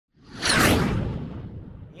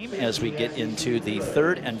as we get into the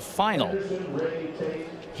third and final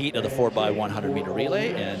heat of the 4x100 meter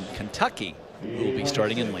relay, and Kentucky will be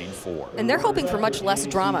starting in lane 4. And they're hoping for much less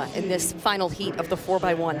drama in this final heat of the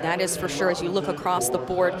 4x1. That is for sure. As you look across the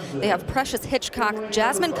board, they have Precious Hitchcock,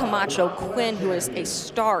 Jasmine Camacho Quinn, who is a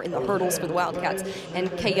star in the hurdles for the Wildcats,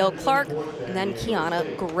 and Kayelle Clark, and then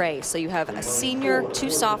Kiana Gray. So you have a senior,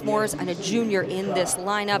 2 sophomores, and a junior in this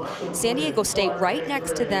lineup. San Diego State right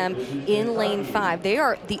next to them in lane 5. They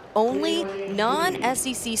are the only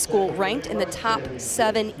non-SEC school ranked in the top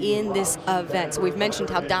 7 in this event. So we've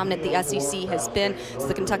mentioned how dominant the SEC has been. So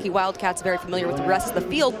the Kentucky Wildcats very familiar with the rest of the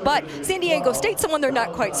field, but San Diego State, someone they're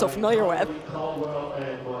not quite so familiar with.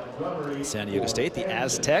 San Diego State, the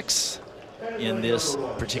AZTECS in this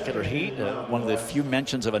particular heat, one of the few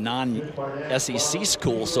mentions of a non-SEC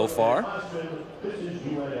school so far.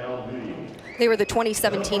 They were the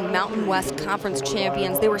 2017 Mountain West Conference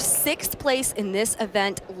champions. They were 6th place in this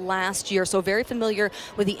event last year, so very familiar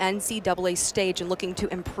with the NCAA stage and looking to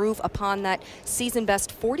improve upon that season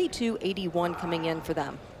best 42.81 coming in for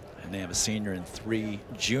them. And they have a senior and 3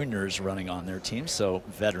 juniors running on their team, so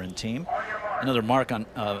veteran team. Another mark on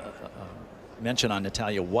mention on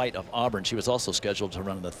Natalia White of Auburn. She was also scheduled to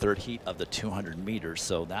run in the 3rd heat of the 200 meters,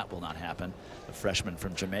 so that will not happen. The freshman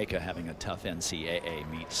from Jamaica having a tough NCAA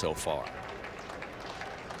meet so far.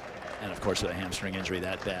 And of course, with a hamstring injury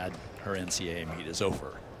that bad, her NCAA meet is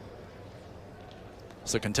over.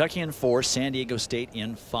 So Kentucky in 4, San Diego State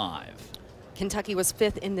in 5. Kentucky was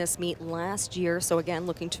 5th in this meet last year, so again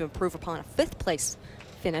looking to improve upon a 5th place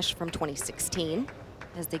finish from 2016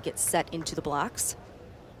 as they get set into the blocks.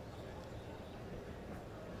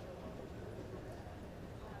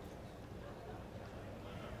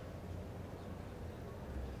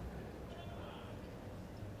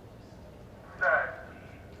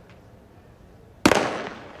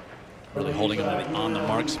 Really holding them on the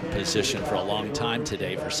marks position for a long time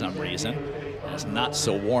today for some reason. And it's not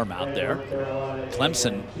so warm out there.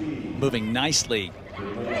 Clemson moving nicely.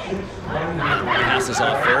 Passes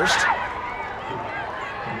off first.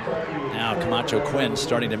 Now Camacho Quinn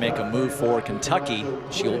starting to make a move for Kentucky.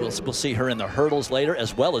 We'll see her in the hurdles later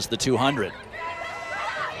as well as the 200.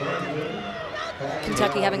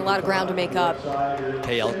 Kentucky having a lot of ground to make up.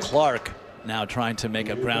 Kayelle Clark now trying to make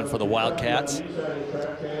up ground for the Wildcats.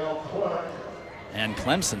 And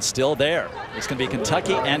Clemson still there. It's going to be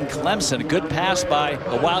Kentucky and Clemson. A good pass by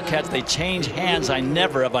the Wildcats. They change hands. I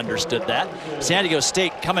never have understood that. San Diego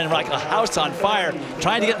State coming like a house on fire,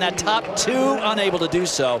 trying to get in that top 2, unable to do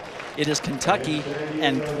so. It is Kentucky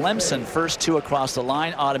and Clemson, first 2 across the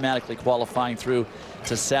line, automatically qualifying through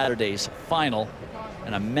to Saturday's final.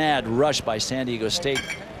 And a mad rush by San Diego State.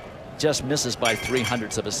 Just misses by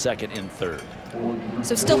 0.03 of a second in 3rd.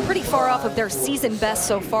 So still pretty far off of their season best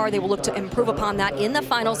so far. They will look to improve upon that in the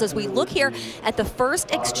finals. As we look here at the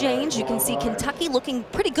first exchange, you can see Kentucky looking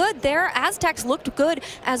pretty good there. AZTECS looked good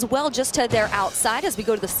as well just to their outside. As we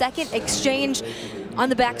go to the second exchange on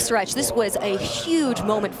the back stretch, this was a huge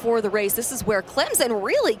moment for the race. This is where Clemson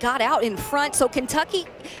really got out in front, so Kentucky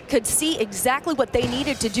could see exactly what they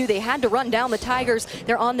needed to do. They had to run down the Tigers.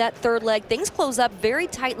 They're on that 3rd leg. Things close up very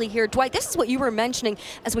tightly here. Dwight, this is what you were mentioning.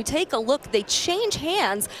 As we take a look, they change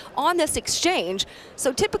hands on this exchange.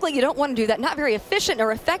 So typically you don't want to do that. Not very efficient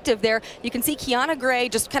or effective there. You can see Kiana Gray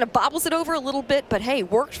just kind of bobbles it over a little bit, but hey,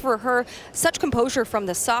 worked for her. Such composure from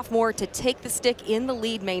the sophomore to take the stick in the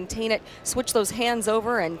lead, maintain it, switch those hands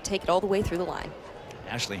over, and take it all the way through the line.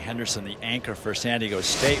 Ashley Henderson, the anchor for San Diego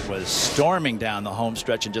State, was storming down the home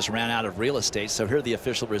stretch and just ran out of real estate. So here are the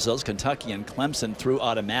official results. Kentucky and Clemson through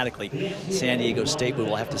automatically. San Diego State, we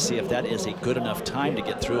will have to see if that is a good enough time to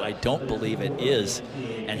get through. I don't believe it is.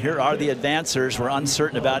 And here are the advancers. We're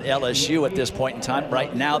uncertain about LSU at this point in time.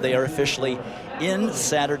 Right now, they are officially in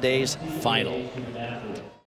Saturday's final.